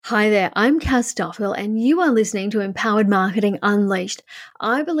Hi there, I'm Cass Stoffel, and you are listening to Empowered Marketing Unleashed.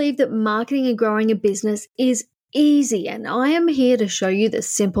 I believe that marketing and growing a business is easy, and I am here to show you the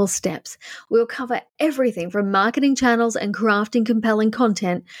simple steps. We'll cover everything from marketing channels and crafting compelling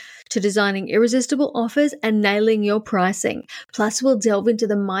content to designing irresistible offers and nailing your pricing. Plus, we'll delve into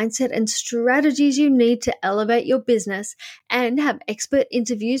the mindset and strategies you need to elevate your business and have expert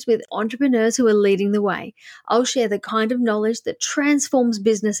interviews with entrepreneurs who are leading the way. I'll share the kind of knowledge that transforms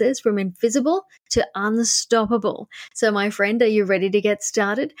businesses from invisible to unstoppable. So, my friend, are you ready to get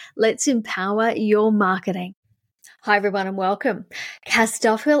started? Let's empower your marketing. Hi everyone and welcome. Cass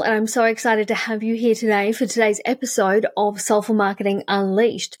Stoffel, and I'm so excited to have you here today for today's episode of Soulful Marketing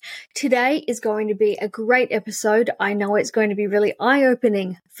Unleashed. Today is going to be a great episode. I know it's going to be really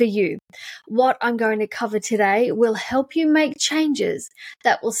eye-opening for you. What I'm going to cover today will help you make changes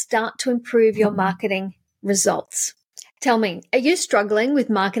that will start to improve your marketing results. Tell me, are you struggling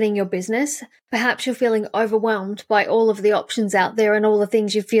with marketing your business? Perhaps you're feeling overwhelmed by all of the options out there and all the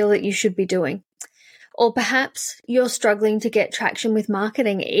things you feel that you should be doing. Or perhaps you're struggling to get traction with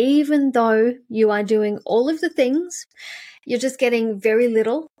marketing, even though you are doing all of the things, you're just getting very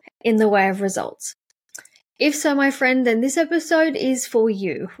little in the way of results. If so, my friend, then this episode is for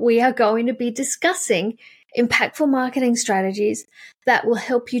you. We are going to be discussing impactful marketing strategies that will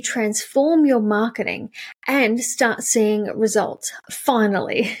help you transform your marketing and start seeing results.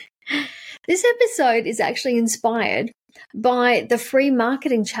 Finally, this episode is actually inspired by the free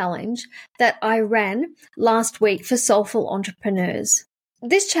marketing challenge that I ran last week for Soulful entrepreneurs.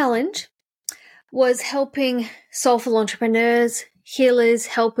 This challenge was helping soulful entrepreneurs, healers,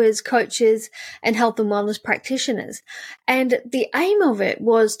 helpers, coaches, and health and wellness practitioners. And the aim of it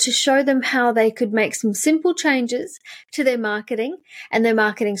was to show them how they could make some simple changes to their marketing and their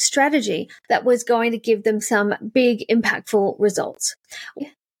marketing strategy that was going to give them some big, impactful results.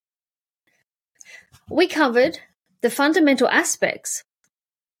 We covered the fundamental aspects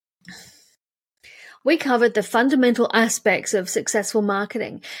of successful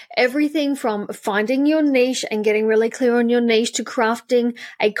marketing. Everything from finding your niche and getting really clear on your niche to crafting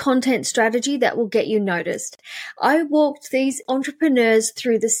a content strategy that will get you noticed. I walked these entrepreneurs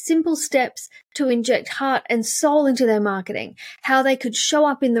through the simple steps to inject heart and soul into their marketing, how they could show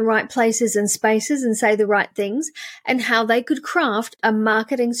up in the right places and spaces and say the right things, and how they could craft a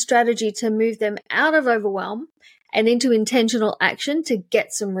marketing strategy to move them out of overwhelm and into intentional action to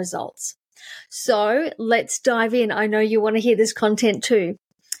get some results. So let's dive in. I know you want to hear this content too.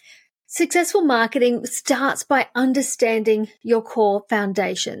 Successful marketing starts by understanding your core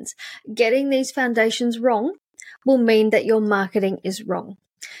foundations. Getting these foundations wrong will mean that your marketing is wrong.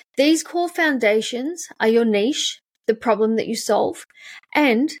 These core foundations are your niche, the problem that you solve,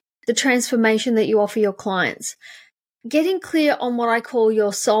 and the transformation that you offer your clients. Getting clear on what I call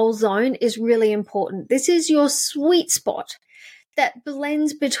your soul zone is really important. This is your sweet spot that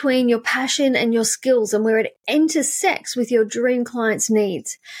blends between your passion and your skills and where it intersects with your dream client's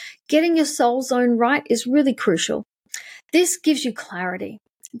needs. Getting your soul zone right is really crucial. This gives you clarity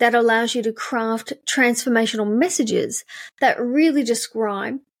that allows you to craft transformational messages that really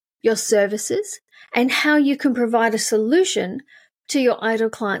describe your services and how you can provide a solution to your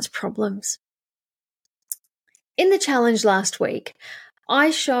ideal client's problems. In the challenge last week, I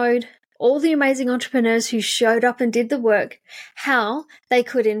showed all the amazing entrepreneurs who showed up and did the work how they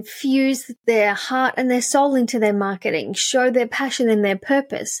could infuse their heart and their soul into their marketing, show their passion and their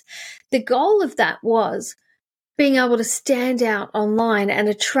purpose. The goal of that was being able to stand out online and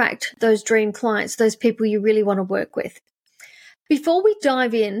attract those dream clients, those people you really want to work with. Before we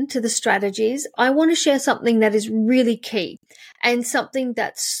dive into the strategies, I want to share something that is really key and something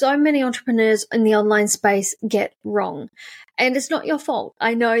that so many entrepreneurs in the online space get wrong. And it's not your fault.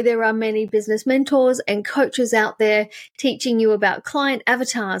 I know there are many business mentors and coaches out there teaching you about client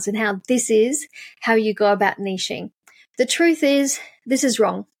avatars and how this is how you go about niching. The truth is, this is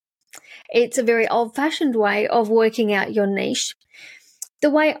wrong. It's a very old-fashioned way of working out your niche. The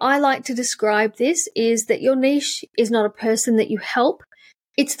way I like to describe this is that your niche is not a person that you help,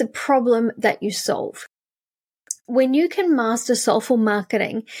 it's the problem that you solve. When you can master soulful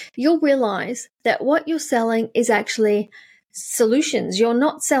marketing, you'll realize that what you're selling is actually solutions. You're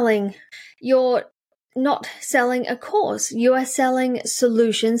not selling a course, you are selling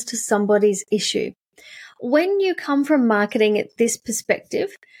solutions to somebody's issue. When you come from marketing at this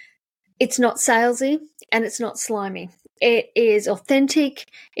perspective, it's not salesy and it's not slimy. It is authentic,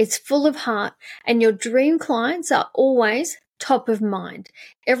 it's full of heart, and your dream clients are always top of mind.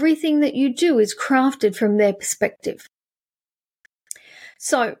 Everything that you do is crafted from their perspective.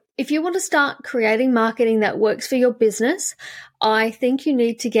 So if you want to start creating marketing that works for your business, I think you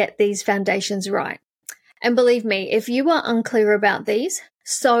need to get these foundations right. And believe me, if you are unclear about these,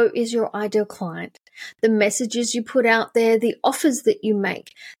 so is your ideal client. The messages you put out there, the offers that you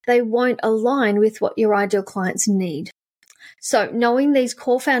make, they won't align with what your ideal clients need. So knowing these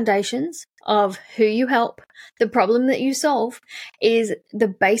core foundations of who you help, the problem that you solve, is the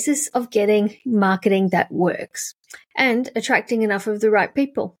basis of getting marketing that works and attracting enough of the right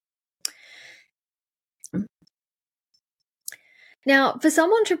people. Now, for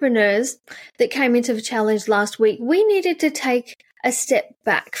some entrepreneurs that came into the challenge last week, we needed to take a step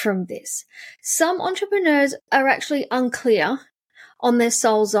back from this. Some entrepreneurs are actually unclear on their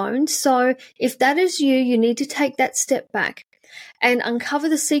soul zone. So if that is you, you need to take that step back and uncover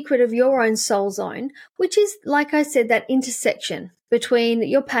the secret of your own soul zone, which is, like I said, that intersection between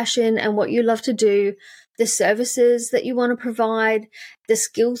your passion and what you love to do, the services that you want to provide, the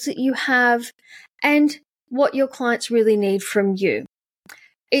skills that you have, and what your clients really need from you.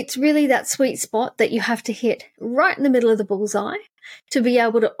 It's really that sweet spot that you have to hit right in the middle of the bullseye to be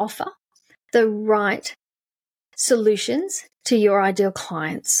able to offer the right solutions to your ideal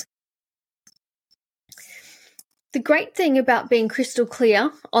clients. The great thing about being crystal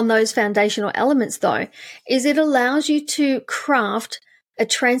clear on those foundational elements, though, is it allows you to craft a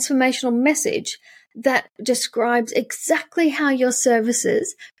transformational message that describes exactly how your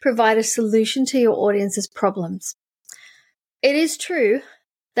services provide a solution to your audience's problems. It is true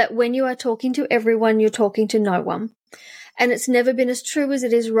that when you are talking to everyone, you're talking to no one. And it's never been as true as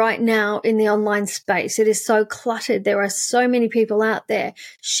it is right now in the online space. It is so cluttered. There are so many people out there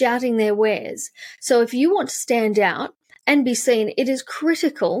shouting their wares. So if you want to stand out and be seen, it is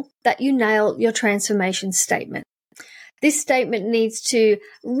critical that you nail your transformation statement. This statement needs to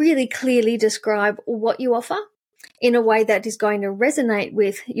really clearly describe what you offer in a way that is going to resonate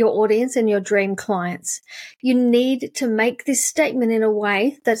with your audience and your dream clients. You need to make this statement in a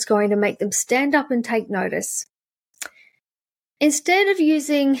way that's going to make them stand up and take notice. Instead of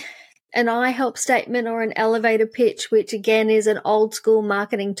using an I help statement or an elevator pitch, which again is an old school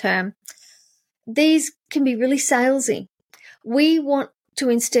marketing term, these can be really salesy. We want to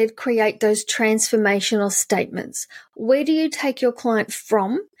instead create those transformational statements. Where do you take your client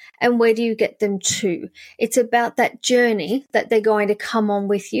from and where do you get them to? It's about that journey that they're going to come on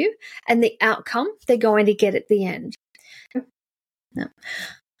with you and the outcome they're going to get at the end. Now,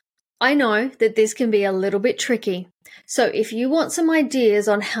 I know that this can be a little bit tricky. So if you want some ideas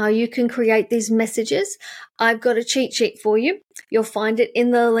on how you can create these messages, I've got a cheat sheet for you. You'll find it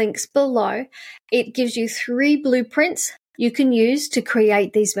in the links below. It gives you 3 blueprints you can use to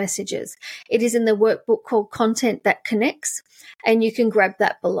create these messages. It is in the workbook called Content That Connects, and you can grab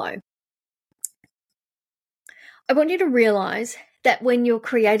that below. I want you to realize that when you're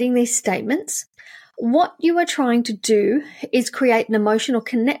creating these statements, what you are trying to do is create an emotional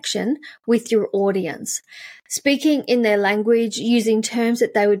connection with your audience, speaking in their language, using terms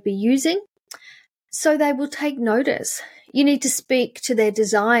that they would be using, so they will take notice. You need to speak to their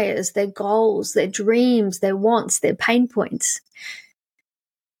desires, their goals, their dreams, their wants, their pain points.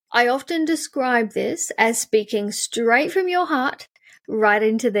 I often describe this as speaking straight from your heart right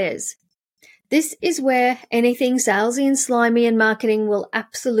into theirs. This is where anything salesy and slimy in marketing will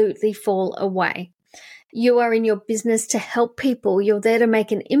absolutely fall away. You are in your business to help people. You're there to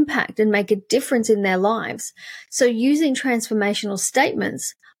make an impact and make a difference in their lives. So using transformational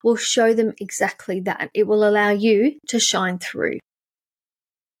statements will show them exactly that. It will allow you to shine through.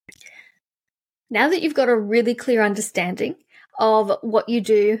 Now that you've got a really clear understanding of what you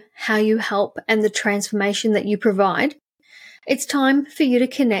do, how you help, and the transformation that you provide, it's time for you to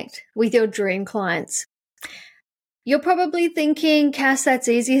connect with your dream clients. You're probably thinking, Cass, that's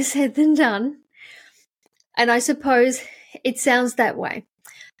easier said than done. And I suppose it sounds that way.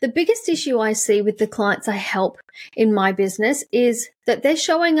 The biggest issue I see with the clients I help in my business is that they're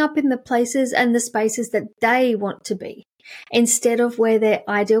showing up in the places and the spaces that they want to be instead of where their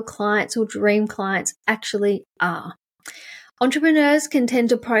ideal clients or dream clients actually are. Entrepreneurs can tend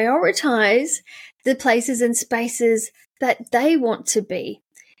to prioritize the places and spaces that they want to be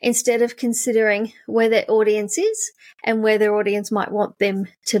instead of considering where their audience is and where their audience might want them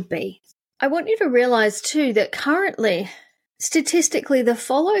to be. I want you to realize too that currently, statistically, the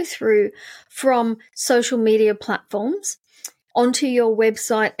follow through from social media platforms onto your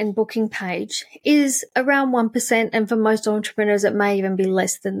website and booking page is around 1%, and for most entrepreneurs it may even be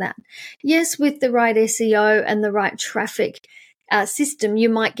less than that. Yes, with the right SEO and the right traffic system, you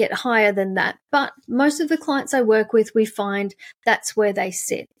might get higher than that, but most of the clients I work with, we find that's where they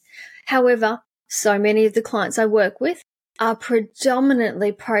sit. However, so many of the clients I work with are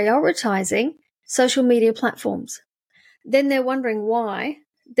predominantly prioritizing social media platforms. Then they're wondering why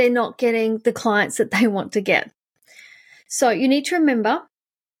they're not getting the clients that they want to get. So you need to remember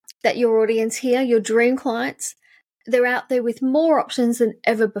that your audience here, your dream clients, they're out there with more options than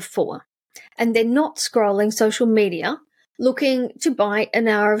ever before. And they're not scrolling social media looking to buy an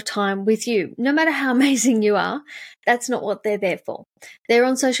hour of time with you. No matter how amazing you are, that's not what they're there for. They're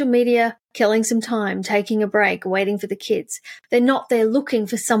on social media, killing some time, taking a break, waiting for the kids. They're not there looking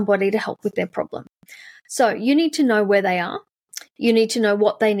for somebody to help with their problem. So you need to know where they are. You need to know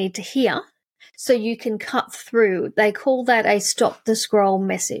what they need to hear so you can cut through. They call that a stop the scroll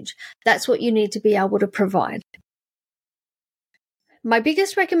message. That's what you need to be able to provide. My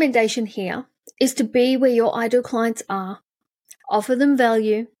biggest recommendation here is to be where your ideal clients are. Offer them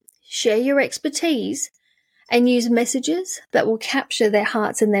value, share your expertise, and use messages that will capture their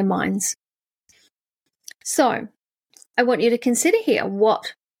hearts and their minds. So, I want you to consider here,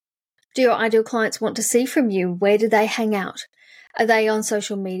 what do your ideal clients want to see from you? Where do they hang out? Are they on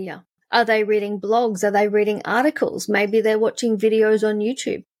social media? Are they reading blogs? Are they reading articles? Maybe they're watching videos on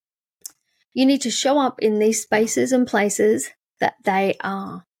YouTube. You need to show up in these spaces and places that they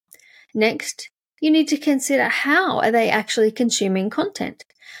are. Next, you need to consider, how are they actually consuming content?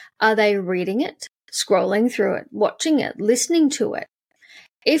 Are they reading it, scrolling through it, watching it, listening to it?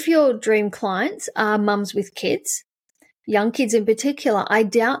 If your dream clients are mums with kids, young kids in particular, I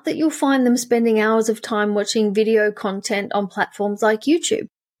doubt that you'll find them spending hours of time watching video content on platforms like YouTube.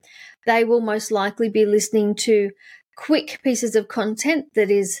 They will most likely be listening to quick pieces of content that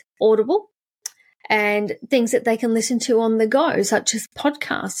is audible and things that they can listen to on the go, such as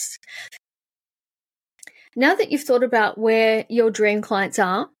podcasts. Now that you've thought about where your dream clients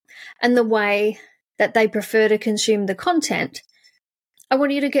are and the way that they prefer to consume the content, I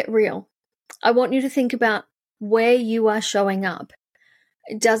want you to get real. I want you to think about where you are showing up.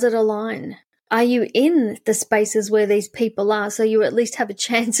 Does it align? Are you in the spaces where these people are, so you at least have a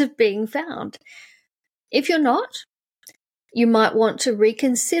chance of being found? If you're not, you might want to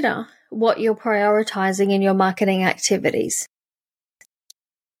reconsider what you're prioritizing in your marketing activities.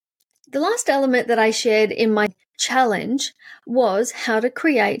 The last element that I shared in my challenge was how to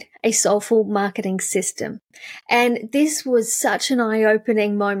create a soulful marketing system. And this was such an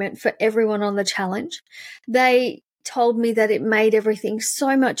eye-opening moment for everyone on the challenge. They told me that it made everything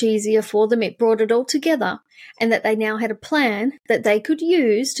so much easier for them. It brought it all together, and that they now had a plan that they could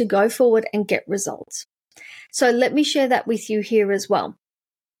use to go forward and get results. So let me share that with you here as well.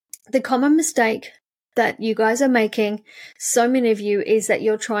 The common mistake that you guys are making, so many of you, is that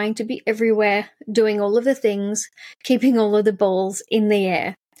you're trying to be everywhere, doing all of the things, keeping all of the balls in the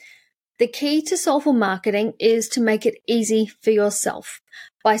air. The key to soulful marketing is to make it easy for yourself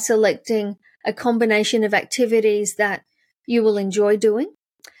by selecting a combination of activities that you will enjoy doing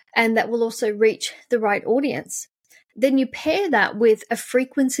and that will also reach the right audience. Then you pair that with a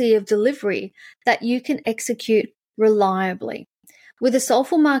frequency of delivery that you can execute reliably. With a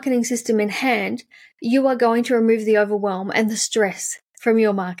soulful marketing system in hand, you are going to remove the overwhelm and the stress from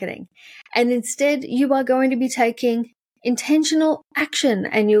your marketing. And instead, you are going to be taking intentional action,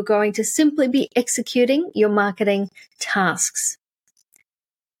 and you're going to simply be executing your marketing tasks.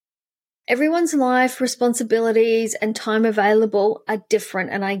 Everyone's life, responsibilities, and time available are different,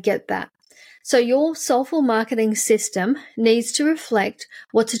 and I get that. So your soulful marketing system needs to reflect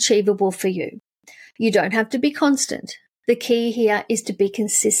what's achievable for you. You don't have to be constant. The key here is to be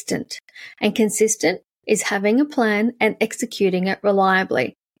consistent, and consistent is having a plan and executing it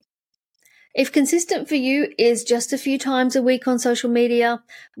reliably. If consistent for you is just a few times a week on social media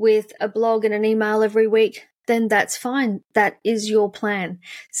with a blog and an email every week, then that's fine. That is your plan.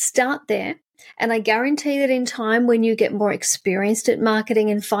 Start there, and I guarantee that in time, when you get more experienced at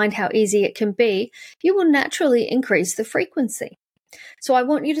marketing and find how easy it can be, you will naturally increase the frequency. So I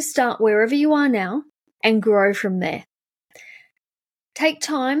want you to start wherever you are now and grow from there. Take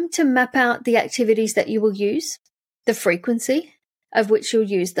time to map out the activities that you will use, the frequency of which you'll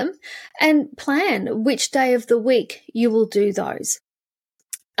use them, and plan which day of the week you will do those.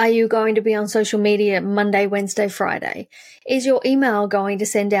 Are you going to be on social media Monday, Wednesday, Friday? Is your email going to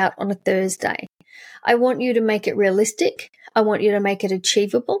send out on a Thursday? I want you to make it realistic. I want you to make it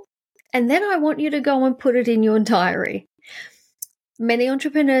achievable. And then I want you to go and put it in your diary. Many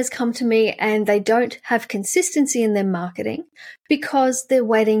entrepreneurs come to me and they don't have consistency in their marketing because they're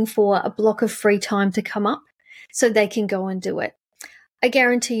waiting for a block of free time to come up so they can go and do it. I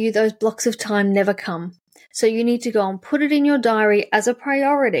guarantee you those blocks of time never come. So you need to go and put it in your diary as a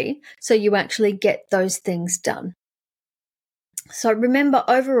priority so you actually get those things done. So remember,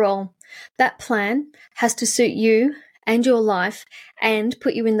 overall, that plan has to suit you and your life and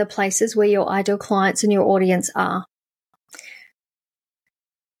put you in the places where your ideal clients and your audience are.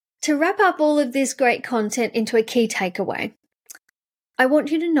 To wrap up all of this great content into a key takeaway, I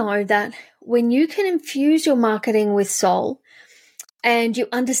want you to know that when you can infuse your marketing with soul and you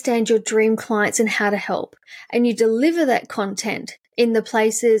understand your dream clients and how to help, and you deliver that content in the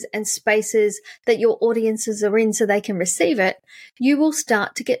places and spaces that your audiences are in so they can receive it, you will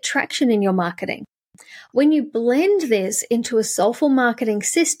start to get traction in your marketing. When you blend this into a soulful marketing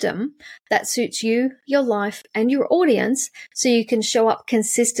system that suits you, your life, and your audience so you can show up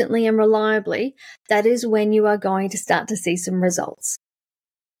consistently and reliably, that is when you are going to start to see some results.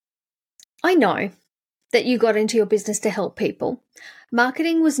 I know that you got into your business to help people.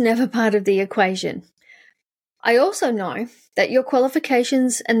 Marketing was never part of the equation. I also know that your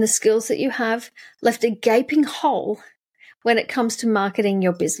qualifications and the skills that you have left a gaping hole when it comes to marketing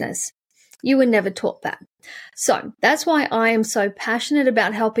your business. You were never taught that. So that's why I am so passionate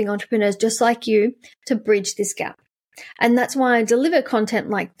about helping entrepreneurs just like you to bridge this gap. And that's why I deliver content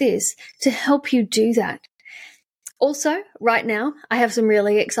like this to help you do that. Also, right now, I have some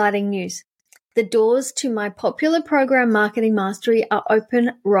really exciting news. The doors to my popular program, Marketing Mastery, are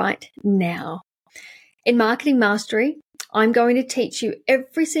open right now. In Marketing Mastery, I'm going to teach you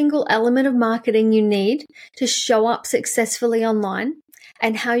every single element of marketing you need to show up successfully online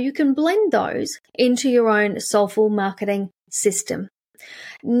and how you can blend those into your own soulful marketing system.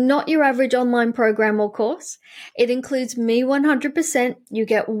 Not your average online program or course. It includes me 100%. You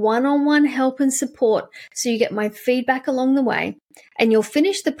get one-on-one help and support, so you get my feedback along the way, and you'll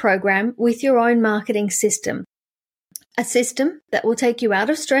finish the program with your own marketing system. A system that will take you out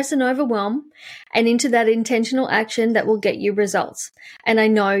of stress and overwhelm and into that intentional action that will get you results. And I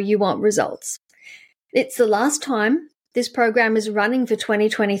know you want results. It's the last time this program is running for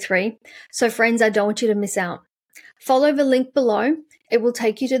 2023. So friends, I don't want you to miss out. Follow the link below. It will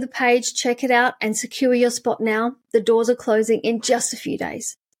take you to the page. Check it out and secure your spot now. The doors are closing in just a few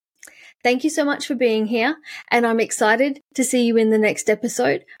days. Thank you so much for being here. And I'm excited to see you in the next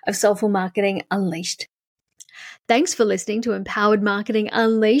episode of Soulful Marketing Unleashed. Thanks for listening to Empowered Marketing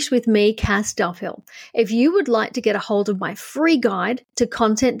Unleashed with me, Cass Duffield. If you would like to get a hold of my free guide to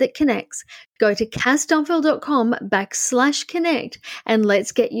content that connects, go to cassduffield.com/connect and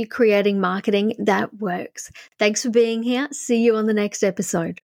let's get you creating marketing that works. Thanks for being here. See you on the next episode.